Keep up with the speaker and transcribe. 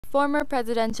Former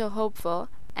presidential hopeful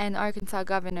and Arkansas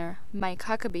Governor Mike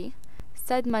Huckabee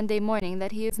said Monday morning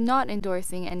that he is not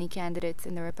endorsing any candidates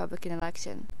in the Republican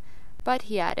election. But,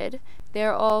 he added, they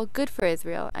are all good for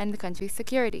Israel and the country's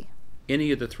security.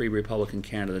 Any of the three Republican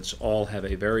candidates all have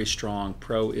a very strong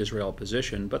pro-Israel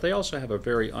position, but they also have a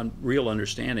very real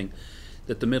understanding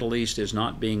that the Middle East is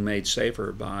not being made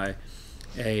safer by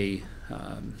a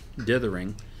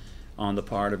dithering on the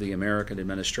part of the American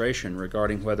administration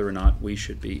regarding whether or not we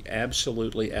should be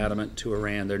absolutely adamant to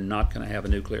Iran they're not going to have a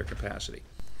nuclear capacity.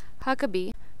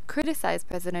 Huckabee criticized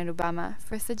President Obama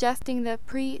for suggesting the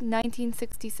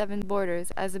pre-1967 borders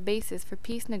as a basis for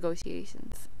peace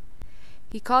negotiations.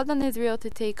 He called on Israel to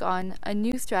take on a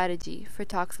new strategy for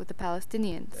talks with the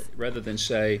Palestinians. Rather than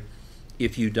say,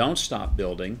 if you don't stop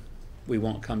building, we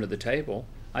won't come to the table,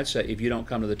 I'd say, if you don't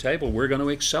come to the table, we're going to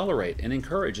accelerate and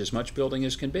encourage as much building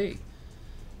as can be.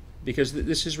 Because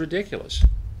this is ridiculous.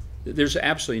 There's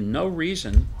absolutely no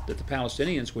reason that the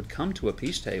Palestinians would come to a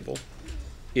peace table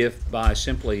if by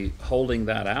simply holding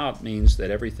that out means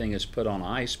that everything is put on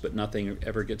ice but nothing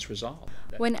ever gets resolved.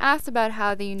 When asked about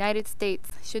how the United States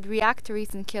should react to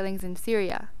recent killings in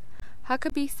Syria,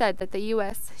 Huckabee said that the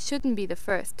U.S. shouldn't be the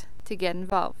first to get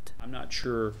involved. I'm not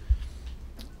sure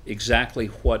exactly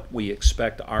what we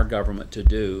expect our government to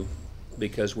do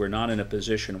because we're not in a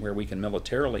position where we can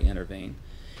militarily intervene.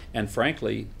 And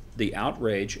frankly, the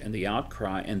outrage and the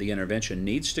outcry and the intervention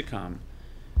needs to come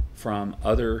from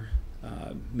other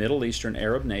Middle Eastern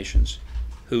Arab nations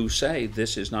who say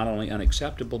this is not only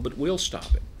unacceptable, but we'll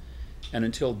stop it. And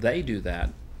until they do that,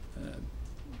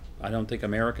 I don't think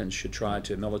Americans should try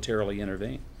to militarily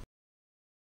intervene.